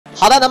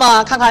好的，那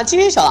么看看今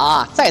天小狼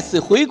啊再次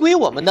回归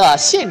我们的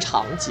现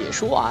场解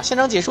说啊，现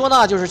场解说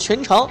呢就是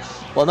全程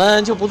我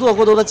们就不做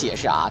过多的解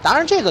释啊。当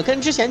然这个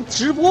跟之前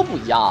直播不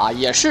一样啊，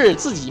也是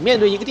自己面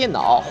对一个电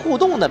脑互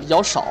动的比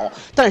较少，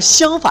但是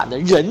相反的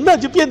人呢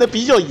就变得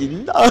比较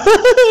淫的，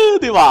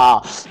对吧？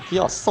比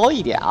较骚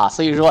一点啊，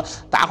所以说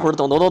大伙儿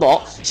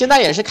懂。现在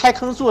也是开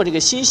坑做这个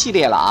新系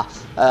列了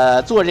啊，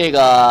做这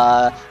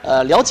个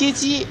聊街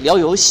机、聊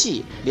游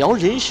戏、聊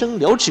人生、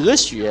聊哲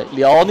学、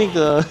聊那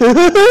个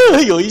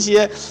有一些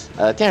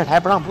电视台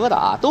不让播的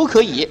啊，都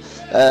可以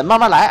慢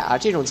慢来啊。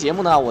这种节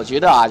目呢，我觉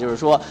得啊，就是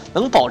说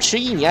能保持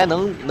一年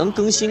能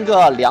更新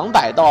个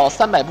200到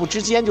300部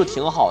之间就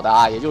挺好的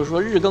啊。也就是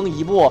说日更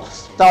一部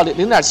到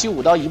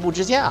0.75到1部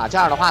之间啊，这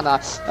样的话呢，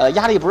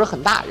压力不是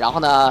很大，然后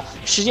呢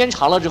时间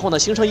长了之后呢，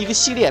形成一个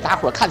系列，大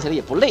伙儿看起来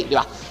也不累，对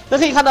吧？那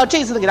可以看到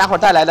这次呢给大伙儿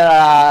带来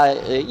的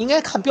应该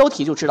看标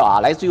题就知道啊，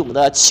来自于我们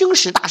的青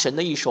石大神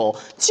的一首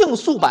竞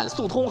速版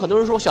速通。很多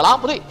人说小狼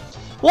不对。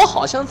我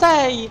好像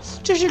在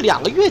这是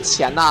2个月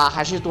前呢，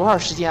还是多少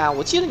时间啊？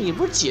我记得你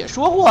不是解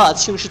说过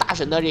青石大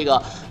神的这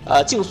个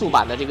竞速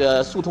版的这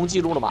个速通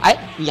记录了吗？哎，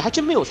你还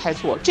真没有猜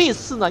错，这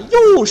次呢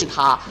又是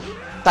他，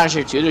但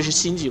是绝对是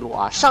新纪录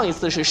啊！上一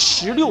次是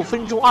16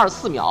分钟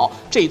24秒，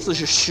这一次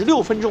是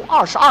16分钟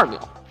22秒。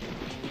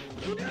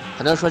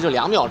很多人说就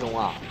2秒钟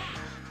啊。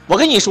我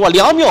跟你说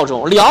，2秒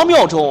钟，我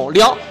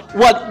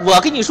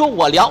跟你说，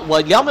我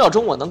2秒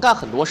钟我能干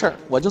很多事儿，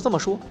我就这么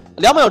说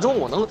，2秒钟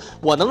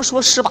我能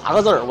说18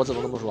个字儿，我只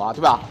能这么说啊，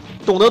对吧？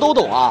懂的都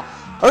懂啊。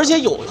而且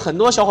有很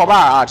多小伙伴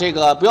啊，这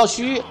个不要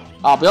虚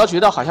啊，不要觉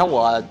得好像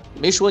我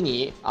没说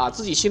你啊，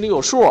自己心里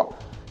有数。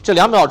这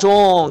2秒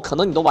钟可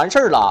能你都完事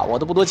儿了，我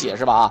都不多解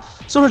释吧啊。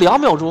所以说2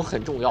秒钟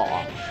很重要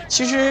啊。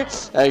其实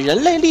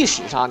人类历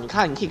史上，你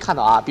可以看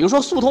到啊，比如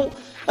说速通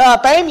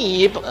，100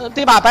米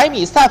对吧？100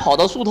米赛跑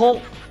的速通。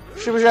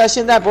是不是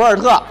现在博尔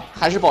特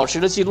还是保持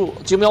着记录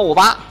9秒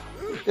58，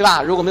对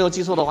吧？如果没有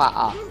记错的话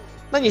啊，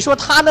那你说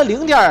他那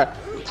0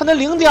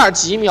点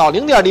几秒、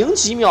0.0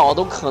几秒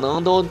都可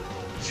能都，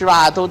是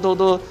吧？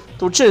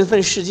都振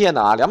奋世界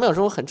呢啊！2秒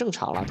钟很正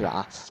常了，对吧？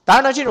啊，当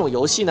然呢，这种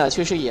游戏呢，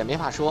确实也没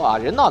法说啊，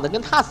人脑袋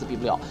跟 TAS 比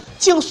不了。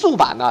竞速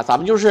版呢，咱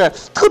们就是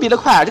特别的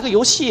快啊，这个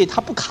游戏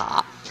它不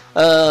卡。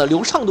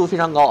流畅度非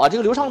常高啊！这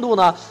个流畅度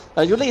呢，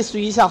就类似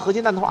于像合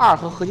金弹头2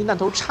和合金弹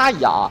头叉一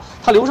样啊，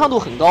它流畅度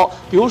很高。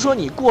比如说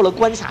你过了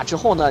关卡之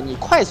后呢，你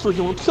快速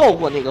就能跳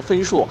过那个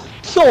分数，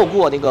跳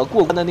过那个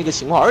过关的那个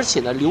情况，而且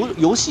呢，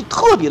游戏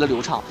特别的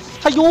流畅，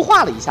它优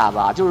化了一下子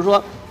啊，就是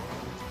说。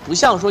不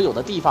像说有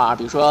的地方啊，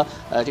比如说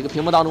这个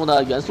屏幕当中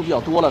的元素比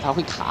较多了，它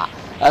会卡，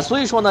所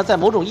以说呢，在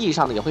某种意义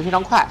上呢也会非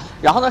常快。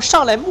然后呢，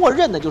上来默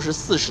认的就是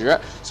40，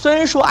虽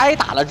然说挨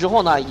打了之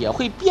后呢，也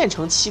会变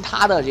成其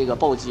他的这个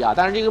暴击啊，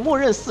但是这个默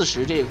认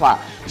40这一块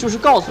就是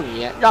告诉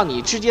你，让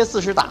你直接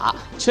40打，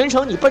全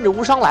程你奔着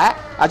无伤来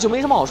啊，就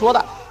没什么好说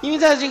的。因为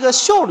在这个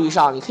效率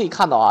上，你可以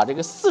看到啊，这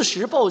个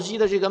40暴击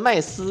的这个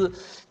麦斯，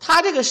他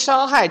这个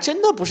伤害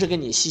真的不是跟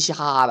你嘻嘻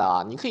哈哈的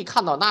啊，你可以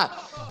看到那。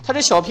他这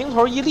小平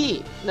头一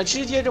立，那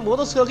直接这摩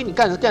托车给你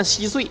干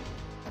稀碎，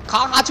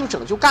咔咔就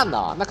整就干的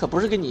啊，那可不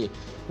是跟你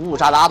呜呜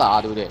喳喳的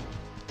啊，对不对？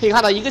可以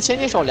看到一个前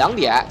进手2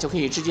点就可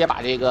以直接把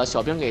这个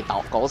小兵给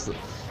搞死，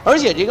而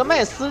且这个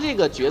麦斯这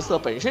个角色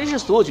本身是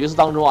所有角色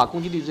当中啊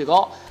攻击力最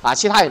高啊，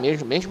其他也没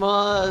什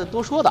么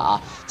多说的啊。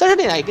在这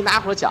里呢也跟大家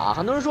伙讲啊，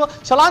很多人说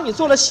小狼你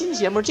做了新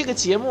节目，这个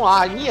节目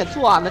啊你也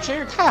做啊，那真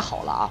是太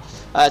好了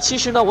啊。其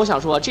实呢我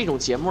想说这种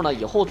节目呢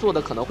以后做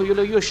的可能会越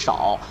来越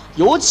少，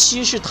尤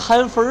其是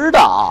摊分的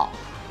啊。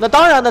那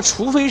当然呢，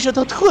除非是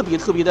它特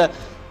别的。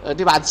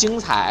对吧？精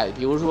彩，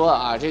比如说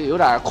啊，这个有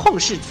点旷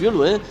世绝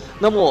伦，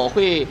那么我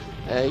会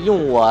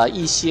用我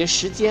一些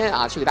时间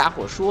啊去给大家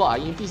伙说啊，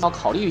因为毕竟要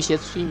考虑一些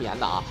催眠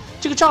的啊。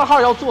这个账号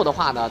要做的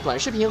话呢，短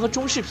视频和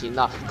中视频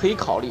呢可以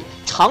考虑，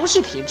长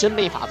视频真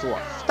没法做。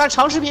但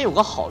长视频有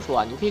个好处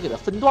啊，你可以给它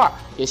分段，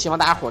也希望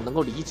大家伙能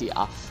够理解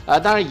啊。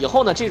当然以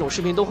后呢，这种视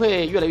频都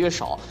会越来越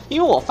少，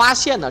因为我发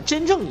现呢，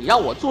真正你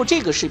让我做这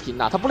个视频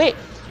呢，它不累。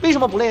为什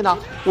么不累呢？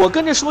我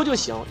跟着说就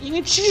行，因为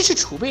知识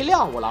储备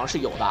量我狼是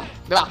有的，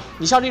对吧？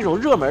你像这种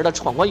热门的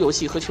闯关游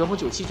戏和拳皇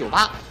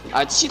9798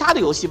啊，其他的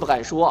游戏不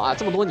敢说啊，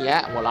这么多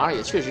年我狼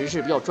也确实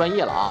是比较专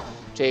业了啊。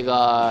这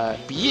个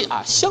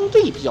相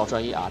对比较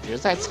专业啊，只是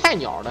在菜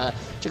鸟的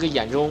这个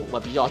眼中我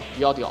比较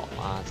屌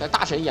啊，在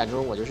大神眼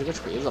中我就是个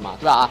锤子嘛，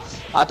对吧？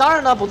当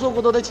然呢不做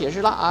过多的解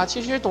释了啊，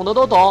其实懂的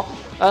都懂。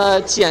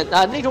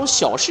那种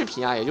小视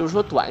频啊，也就是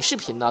说短视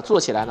频呢，做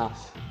起来呢，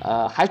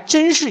还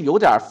真是有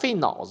点费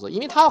脑子，因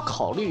为他要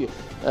考虑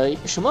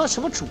什么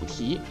主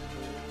题。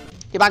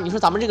对吧？你说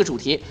咱们这个主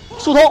题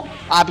速通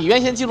啊，比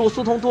原先记录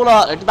速通多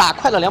了，对吧？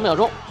快了2秒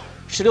钟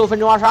，16分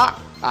钟22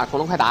啊，恐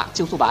龙快打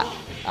竞速版。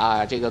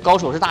这个高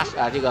手是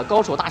这个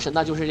高手大神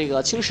呢，就是这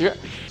个青石，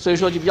所以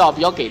说就比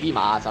较给力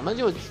嘛啊，咱们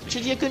就直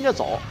接跟着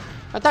走。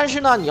但是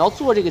呢，你要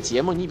做这个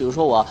节目，你比如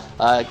说我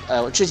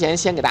之前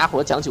先给大家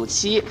伙讲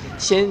97，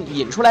先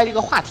引出来这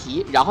个话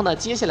题，然后呢，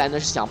接下来呢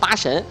是讲8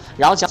神，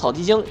然后讲草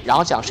地精，然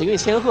后讲神域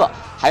千鹤，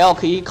还要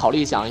可以考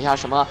虑讲一下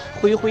什么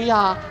灰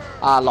呀。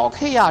啊、老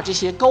K 啊这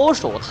些高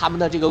手他们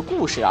的这个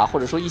故事啊，或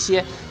者说一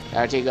些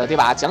这个对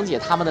吧，讲解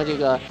他们的这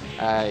个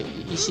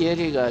一些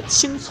这个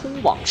青葱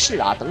往事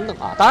啊等等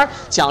啊。当然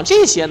讲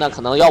这些呢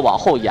可能要往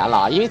后延了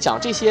啊，因为讲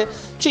这些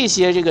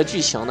这个剧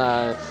情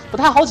呢不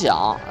太好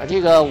讲。这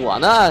个我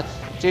呢。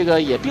这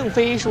个也并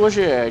非说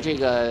是这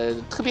个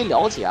特别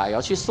了解啊，也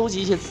要去搜集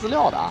一些资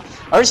料的啊。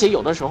而且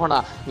有的时候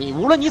呢，你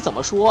无论你怎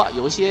么说，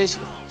有一些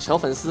小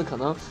粉丝可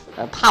能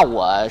怕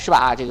我是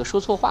吧，这个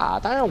说错话啊。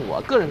当然我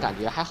个人感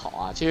觉还好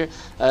啊。其实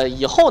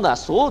以后呢，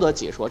所有的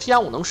解说，既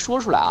然我能说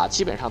出来啊，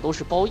基本上都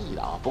是褒义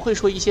的啊，不会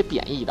说一些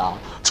贬义的啊，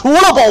除了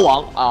包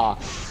王啊。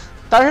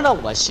但是呢，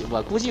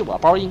我估计我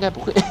包应该不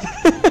会。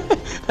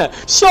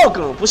笑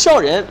梗不笑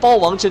人，包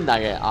王真男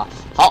人啊！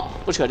好，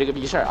不扯这个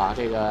逼事儿啊。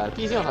这个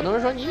毕竟很多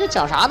人说你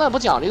讲啥呢？不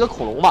讲这个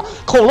恐龙吗？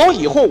恐龙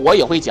以后我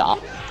也会讲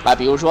啊。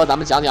比如说咱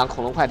们讲讲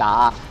恐龙快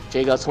打，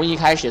这个从一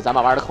开始咱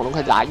们玩的恐龙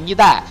快打1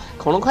代、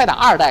恐龙快打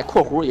2代（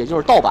括弧也就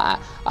是盗版）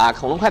啊，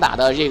恐龙快打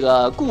的这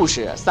个故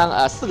事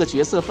4个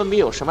角色分别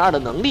有什么样的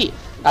能力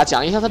啊？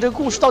讲一下它这个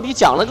故事到底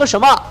讲了个什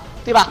么，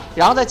对吧？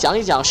然后再讲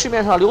一讲市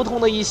面上流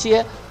通的一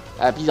些。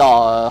比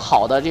较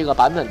好的这个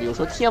版本，比如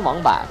说天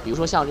王版，比如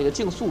说像这个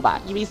竞速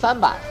版、1v3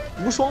版、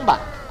无双版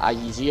啊，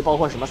以及包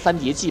括什么3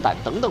叠纪版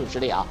等等之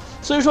类啊。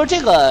所以说这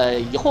个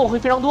以后会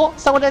非常多，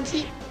三国战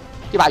记，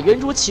对吧？圆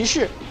桌骑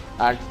士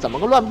啊，怎么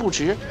个乱布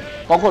置？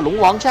包括龙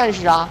王战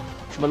士啊，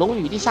什么龙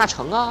女地下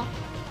城啊，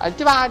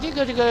对吧？这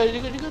个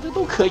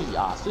都可以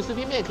啊，随随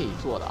便便可以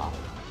做的啊。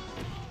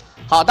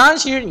好，当然，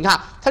其实你看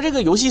它这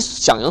个游戏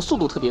响应速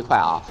度特别快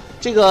啊。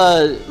这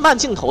个慢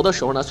镜头的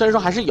时候呢，虽然说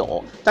还是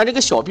有，但这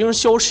个小兵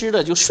消失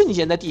的就瞬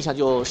间在地上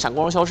就闪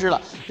光消失了。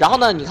然后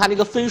呢，你看这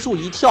个分数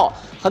一跳，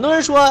很多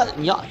人说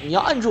你要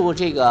按住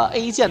这个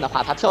A 键的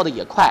话，它跳的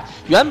也快。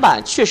原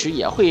版确实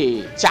也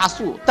会加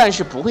速，但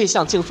是不会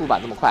像竞速版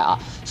那么快啊。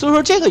所以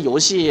说这个游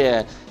戏。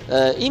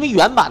因为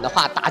原版的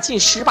话打进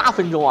18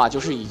分钟啊，就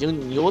是已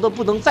经牛的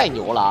不能再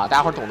牛了啊，大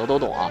家伙儿懂的都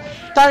懂啊。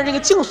但是这个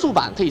竞速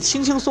版可以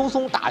轻轻松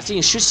松打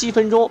进17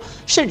分钟，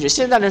甚至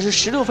现在呢是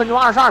16分钟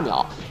22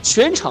秒，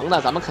全程呢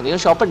咱们肯定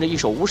是要奔着一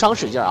手无伤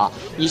使劲啊。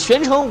你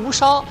全程无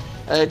伤，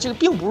这个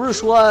并不是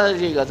说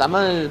这个咱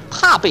们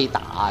怕被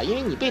打啊，因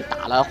为你被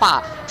打了的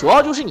话，主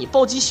要就是你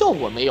暴击效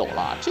果没有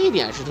了，这一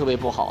点是特别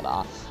不好的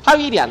啊。还有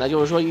一点呢，就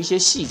是说一些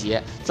细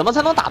节，怎么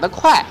才能打得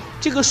快？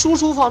这个输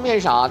出方面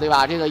上啊，对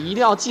吧？这个一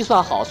定要计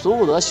算好所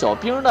有的小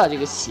兵的这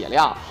个血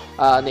量，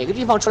哪个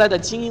地方出来的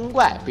精英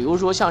怪，比如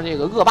说像这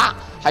个恶霸，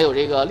还有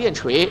这个链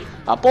锤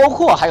啊，包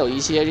括还有一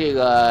些这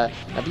个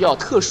比较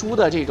特殊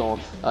的这种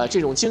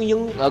精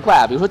英怪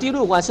啊，比如说第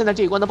6关现在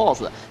这一关的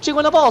BOSS， 这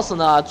关的 BOSS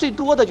呢，最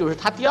多的就是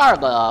他第2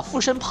个附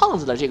身胖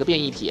子的这个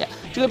变异体，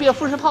这个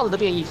附身胖子的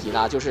变异体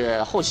呢，就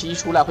是后期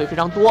出来会非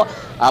常多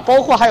啊，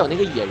包括还有那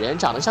个野人，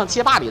长得像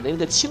街霸里的那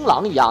个青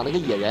狼一样那个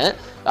野人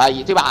啊，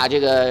对吧？这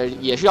个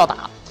也是要打。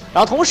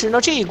然后同时呢，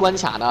这一关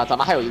卡呢，咱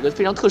们还有一个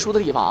非常特殊的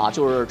地方啊，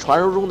就是传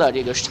说中的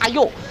这个沙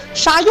鼬。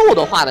沙鼬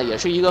的话呢，也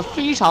是一个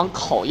非常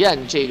考验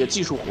这个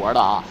技术活的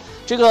啊。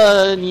这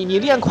个你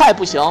练快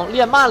不行，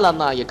练慢了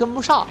呢也跟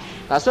不上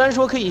啊。虽然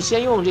说可以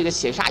先用这个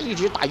血杀一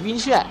直打晕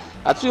眩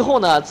啊，最后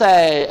呢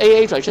再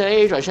AA 转身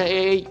AA 转身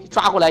AA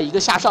抓过来一个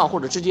下上或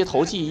者直接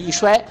投技一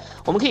摔。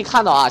我们可以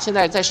看到啊，现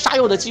在在沙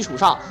鼬的基础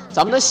上，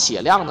咱们的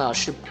血量呢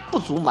是不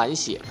足满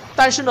血，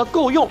但是呢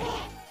够用。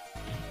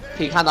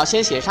可以看到，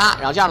先血杀，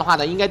然后这样的话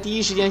呢，应该第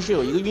一时间是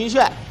有一个晕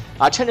眩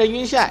啊，趁着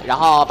晕眩，然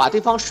后把对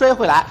方摔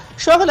回来。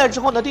摔回来之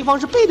后呢，对方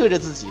是背对着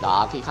自己的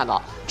啊，可以看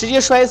到直接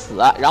摔死，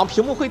然后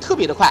屏幕会特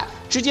别的快，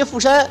直接附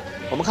身。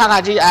我们看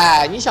看这，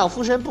你想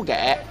附身不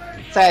给，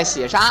再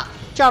血杀，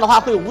这样的话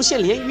会无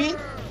限连晕。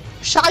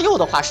沙鼬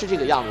的话是这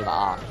个样子的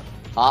啊。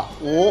好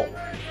，5，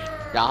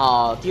然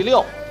后第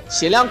6，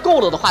血量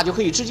够了的话就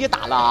可以直接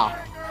打了啊，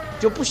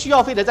就不需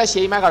要非得再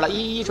写一麦杆了。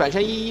1转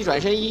身1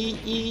转身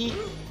1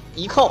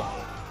一扣。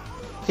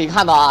可以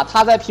看到啊，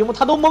他在屏幕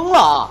他都懵了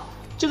啊，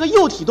这个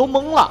幼体都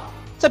懵了，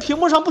在屏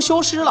幕上不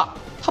消失了，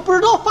他不知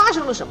道发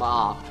生了什么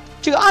啊。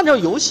这个按照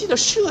游戏的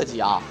设计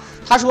啊，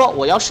他说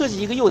我要设计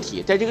一个幼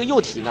体，在这个幼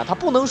体呢，他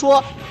不能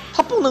说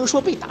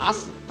被打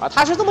死啊，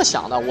他是这么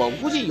想的。我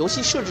估计游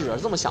戏设置者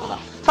是这么想的，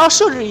他要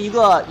设置一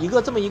个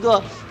这么一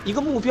个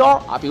目标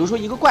啊，比如说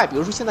一个怪，比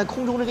如说现在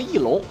空中这个翼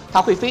龙，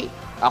它会飞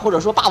啊，或者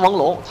说霸王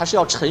龙，它是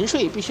要沉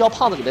睡，必须要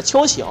胖子给它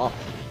敲醒，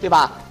对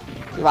吧？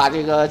对吧？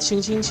这个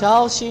轻轻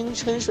敲醒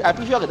沉睡，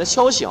必须要给它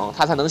敲醒，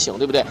它才能醒，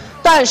对不对？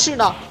但是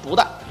呢，不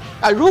的，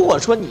如果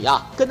说你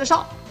呀跟得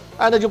上，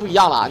那就不一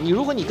样了。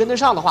如果你跟得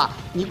上的话，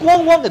你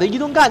咣咣给他一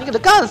顿干，你给他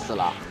干死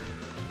了，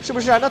是不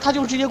是？那他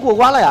就直接过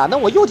关了呀。那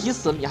我幼体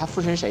死了，你还附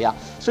身谁呀？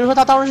所以说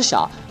他当时是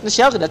想，那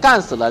谁要给他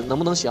干死了，能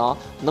不能行？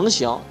能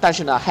行。但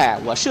是呢，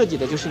我设计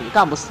的就是你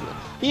干不死，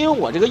因为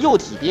我这个幼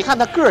体，别看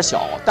他个儿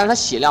小，但是他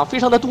血量非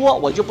常的多，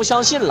我就不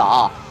相信了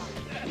啊。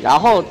然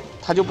后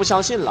他就不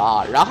相信了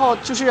啊，然后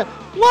就是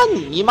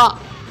万尼玛，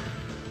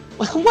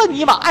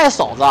爱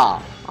嫂子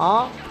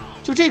啊，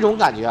就这种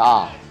感觉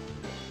啊。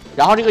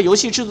然后这个游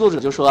戏制作者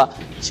就说：“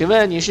请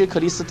问你是克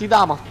里斯蒂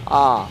娜吗？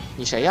啊，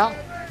你谁呀？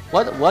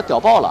我屌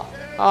爆了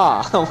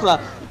啊！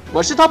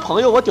我是他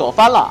朋友，我屌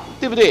翻了，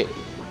对不对？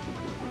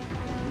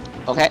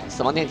 OK，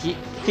 死亡电梯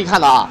可以看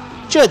到啊，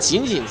这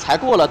仅仅才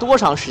过了多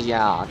长时间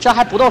啊？这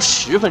还不到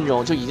10分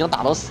钟就已经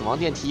打到死亡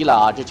电梯了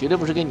啊！这绝对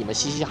不是跟你们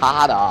嘻嘻哈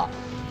哈的啊，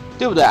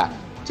对不对？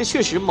这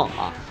确实猛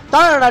啊！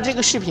当然了，这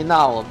个视频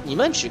呢，你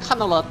们只看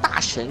到了大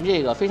神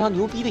这个非常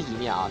牛逼的一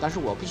面啊，但是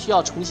我必须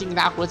要重新跟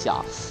大家伙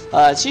讲，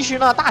其实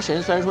呢，大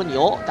神虽然说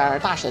牛，但是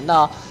大神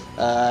呢，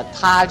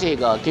他这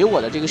个给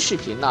我的这个视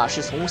频呢，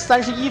是从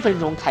31分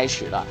钟开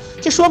始的，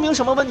这说明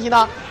什么问题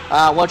呢？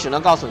我只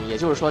能告诉你，也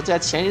就是说，在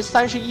前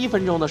31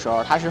分钟的时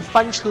候，他是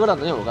翻车了，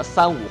能有个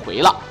3、5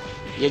回了。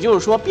也就是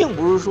说，并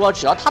不是说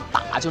只要他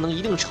打就能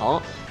一定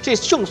成，这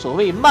正所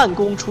谓慢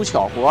工出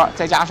巧活，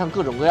再加上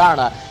各种各样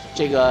的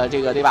这个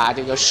对吧？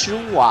这个失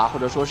误啊，或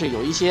者说是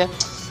有一些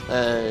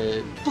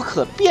不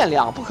可变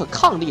量、不可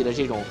抗力的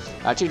这种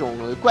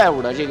怪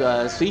物的这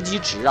个随机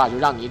值啊，就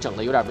让你整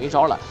的有点没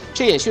招了。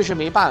这也确实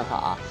没办法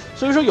啊。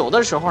所以说，有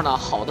的时候呢，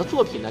好的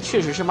作品呢，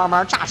确实是慢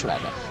慢炸出来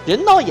的。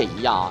人脑也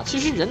一样啊，其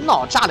实人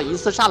脑炸了1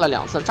次、炸了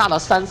2次、炸了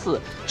3次、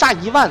炸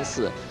10000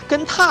次，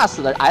跟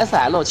TAS 的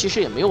SL 其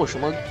实也没有什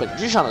么本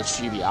质上的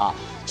区别啊。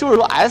就是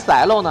说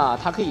SL 呢，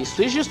它可以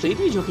随时随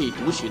地就可以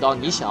读取到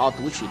你想要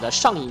读取的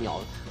上1秒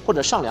或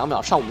者上2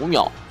秒、上5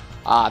秒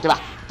啊，对吧？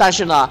但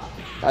是呢，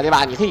对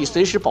吧？你可以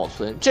随时保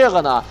存这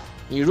个呢。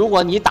如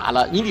果你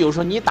比如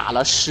说你打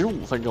了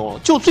15分钟，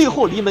就最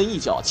后临门一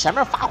脚，前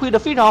面发挥的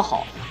非常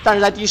好，但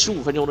是在第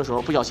15分钟的时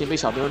候不小心被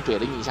小兵怼了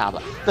你一下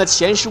子，那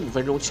前15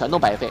分钟全都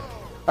白费。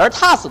而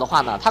TAS 的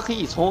话呢，它可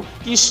以从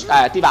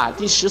对吧？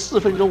第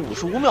14分钟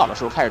55秒的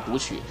时候开始读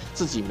取，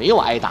自己没有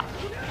挨打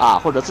啊，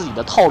或者自己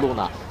的套路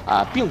呢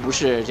并不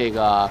是这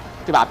个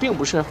对吧？并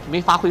不是没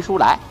发挥出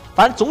来。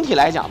反正总体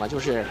来讲呢，就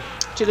是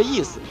这个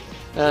意思。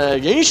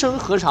人生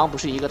何尝不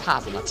是一个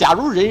TAS 呢？假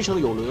如人生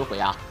有轮回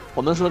啊。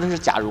我们说的是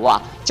假如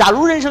啊，假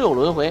如人生有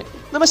轮回，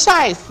那么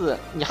下一次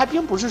你还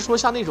并不是说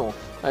像那种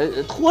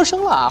脱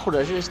生了啊，或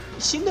者是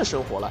新的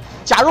生活了。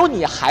假如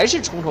你还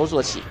是从头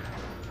做起，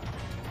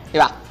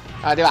对吧？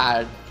对吧？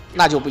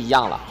那就不一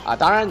样了啊。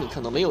当然你可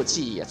能没有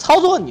记忆，操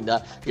作你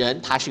的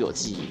人他是有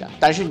记忆的，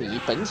但是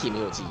你本体没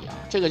有记忆啊。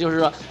这个就是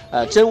说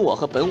真我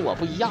和本我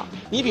不一样。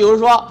你比如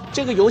说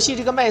这个游戏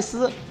这个麦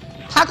斯，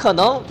他可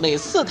能每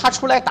次他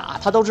出来打，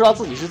他都知道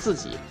自己是自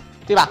己。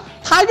对吧？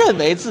他认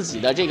为自己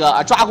的这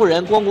个抓过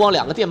人，咣咣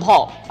2个电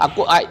炮啊，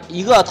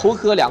一个头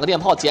磕2个电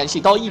炮，捡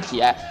起刀一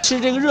撇，吃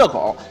这个热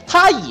狗，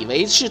他以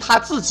为是他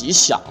自己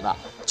想的，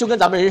就跟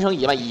咱们人生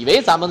一样，以为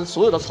咱们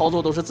所有的操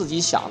作都是自己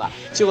想的，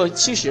结果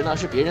其实呢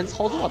是别人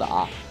操作的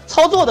啊。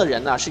操作的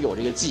人呢是有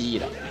这个记忆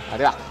的啊，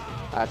对吧？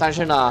但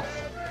是呢，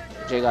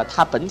这个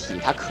他本体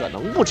他可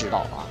能不知道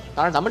啊。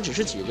当然，咱们只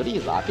是举个例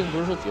子啊，并不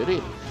是说绝对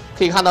的。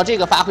可以看到这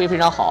个发挥非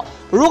常好。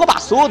如果把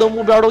所有的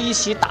目标都一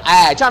起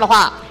打，这样的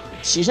话。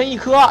起身一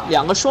磕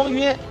，2个双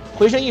晕，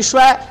回身一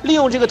摔，利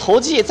用这个投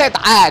技再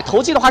打，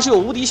投技的话是有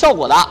无敌效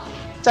果的。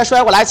再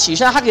摔过来，起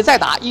身还可以再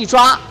打，一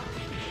抓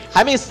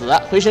还没死，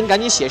回身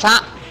赶紧血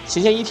杀，斜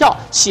线一跳，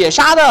血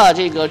杀的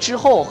这个之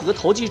后和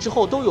投技之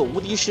后都有无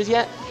敌时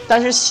间，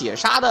但是血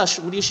杀的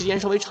无敌时间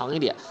稍微长一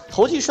点，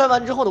投技摔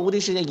完之后的无敌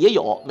时间也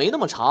有，没那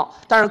么长，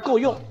但是够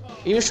用，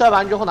因为摔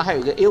完之后呢还有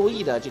一个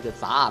AOE 的这个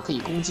砸可以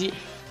攻击。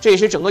这也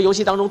是整个游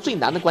戏当中最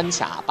难的关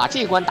卡，把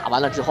这一关打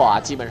完了之后啊，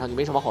基本上就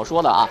没什么好说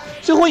的啊。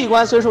最后一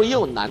关虽然说也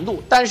有难度，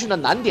但是呢，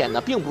难点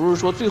呢并不是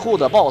说最后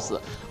的 BOSS，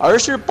 而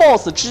是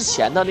BOSS 之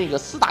前的那个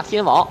4大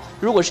天王。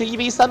如果是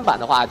1v3版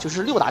的话，就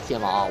是6大天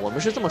王啊，我们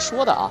是这么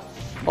说的啊。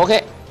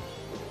OK，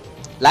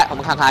 来，我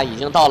们看看，已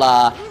经到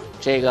了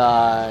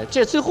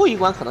这最后一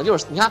关，可能就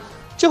是你看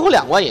最后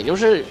2关，也就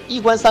是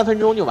1关3分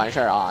钟就完事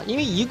儿啊。因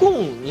为一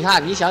共你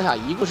看，你想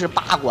想，一共是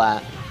8关。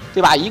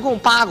对吧？一共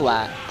8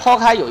关，抛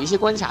开有一些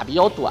关卡比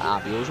较短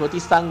啊，比如说第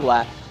3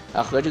关，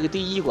和这个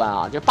第1关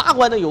啊，这8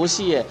关的游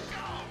戏，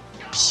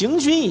平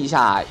均一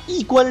下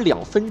1关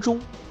2分钟，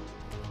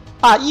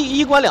啊，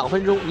一关2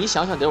分钟，你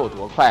想想得有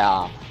多快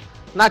啊？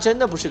那真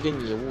的不是跟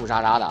你呜呜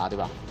喳喳的啊，对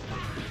吧？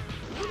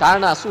当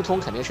然呢，速通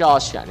肯定是要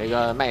选这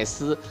个麦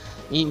斯。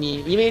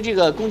你因为这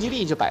个攻击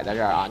力就摆在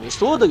这儿啊，你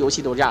所有的游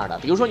戏都这样的。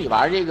比如说你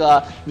玩这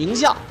个名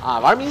将啊，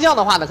玩名将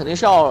的话呢，肯定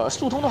是要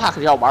速通的话，肯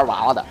定是要玩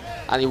娃娃的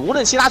啊。你无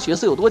论其他角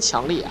色有多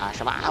强力啊，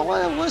什么啊，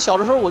我小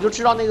的时候我就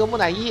知道那个木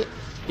乃伊，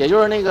也就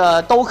是那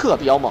个刀客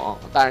比较猛，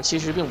但是其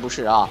实并不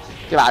是啊，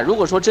对吧？如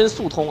果说真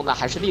速通，那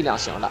还是力量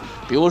型的。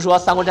比如说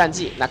三国战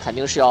纪，那肯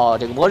定是要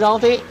这个魔张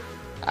飞。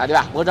啊，对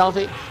吧？魔张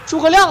飞，诸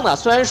葛亮呢？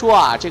虽然说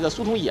啊，这个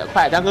速通也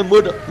快，但跟魔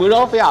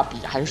张飞啊比，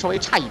还是稍微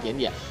差一点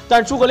点。但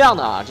是诸葛亮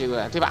呢，这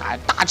个对吧？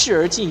大智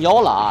而近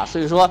妖了啊，所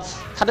以说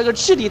他这个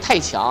智力太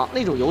强，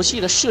那种游戏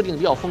的设定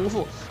比较丰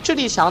富。智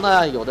力强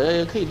呢，有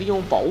的可以利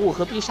用宝物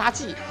和必杀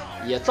技，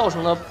也造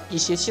成了一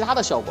些其他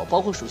的效果，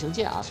包括属性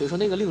键啊。所以说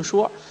那个另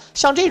说。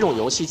像这种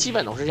游戏基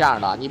本都是这样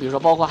的。你比如说，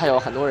包括还有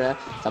很多人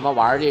咱们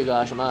玩这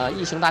个什么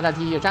异形大战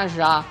地狱战士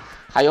啊。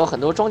还有很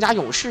多装甲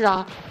勇士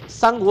啊，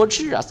三国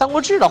志啊，三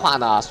国志的话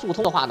呢，速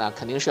通的话呢，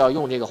肯定是要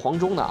用这个黄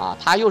忠的啊，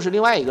它又是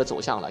另外一个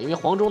走向了，因为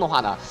黄忠的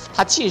话呢，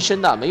它近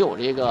身的没有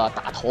这个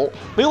打头，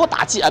没有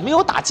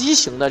打击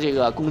型的这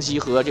个攻击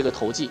和这个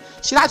投技，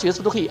其他角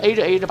色都可以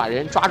A 着把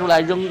人抓出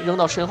来扔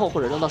到身后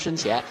或者扔到身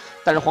前，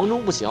但是黄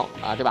忠不行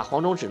啊，对吧？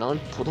黄忠只能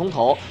普通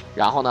投，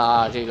然后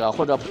呢这个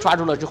或者抓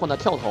住了之后呢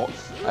跳投，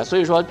所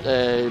以说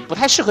不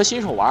太适合新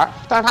手玩，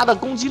但是它的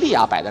攻击力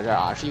啊摆在这儿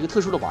啊，是一个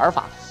特殊的玩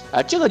法。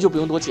这个就不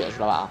用多解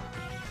释了吧？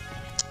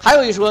还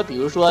有一说，比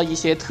如说一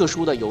些特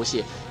殊的游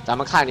戏，咱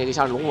们看这个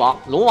像龙王，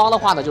龙王的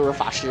话呢就是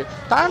法师。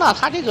当然了，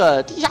它这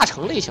个地下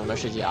城类型的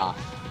世界啊，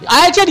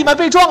哎，这里面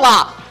被撞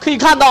了，可以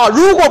看到，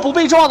如果不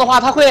被撞的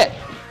话，它会，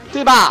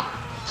对吧？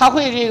它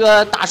会这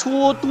个打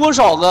出多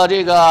少个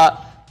这个，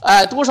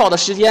多少的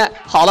时间？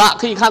好了，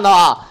可以看到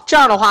啊，这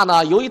样的话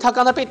呢，由于他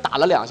刚才被打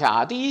了2下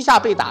啊，第1下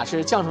被打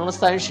是降成了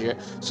30，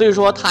所以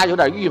说他有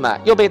点郁闷，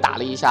又被打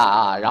了1下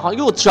啊，然后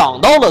又涨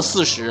到了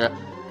40。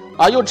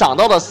啊，又涨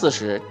到了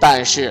40，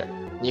但是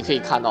你可以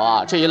看到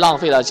啊，这一浪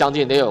费了将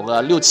近得有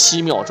个6、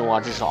7秒钟啊，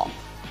至少，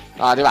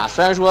啊，对吧？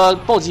虽然说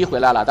暴击回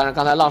来了，但是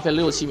刚才浪费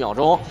了6、7秒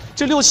钟。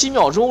这6、7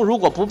秒钟如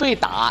果不被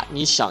打，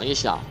你想一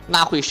想，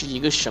那会是一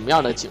个什么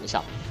样的景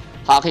象？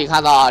好，可以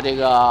看到啊，这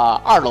个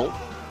2龙，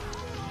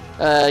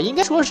应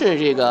该说是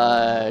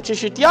这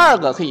是第2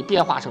个可以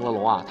变化成的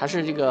龙啊，它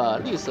是这个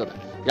绿色的，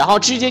然后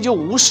直接就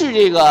无视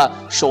这个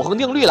守恒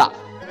定律了，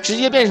直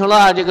接变成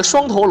了这个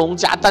双头龙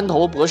加单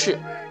头博士。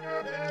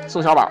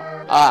宋小宝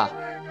啊，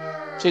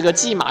这个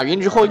继马云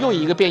之后又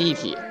一个变异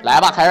体，来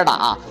吧，开始打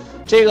啊！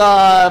这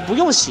个不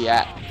用血，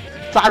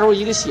抓住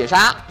一个血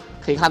杀，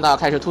可以看到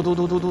开始突，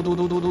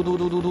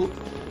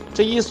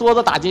这一梭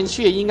子打进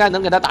去，应该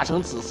能给它打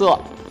成紫色，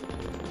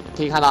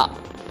可以看到，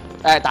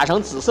哎，打成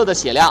紫色的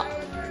血量，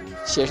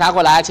血杀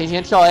过来，前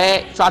线跳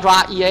A 抓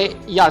 1A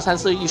 1、2、3、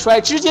4一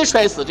摔，直接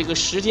摔死，这个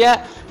时间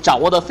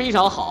掌握的非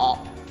常好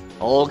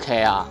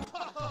 ，OK 啊。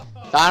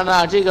当然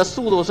呢，这个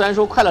速度虽然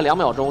说快了2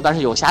秒钟，但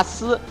是有瑕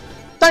疵，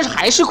但是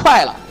还是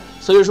快了。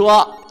所以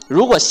说，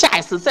如果下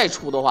一次再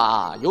出的话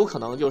啊，有可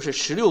能就是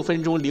16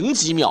分钟0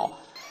几秒，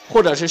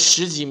或者是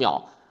10几秒，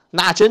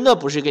那真的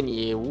不是跟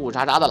你五五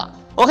喳喳的了。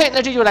OK，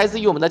 那这就来自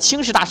于我们的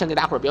青石大神给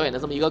大伙儿表演的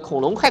这么一个恐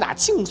龙快打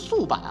竞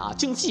速版啊，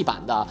竞技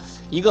版的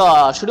一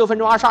个16分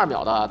钟22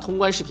秒的通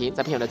关视频。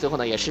在片尾的最后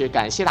呢，也是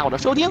感谢大伙儿的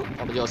收听，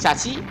我们就下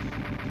期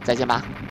再见吧。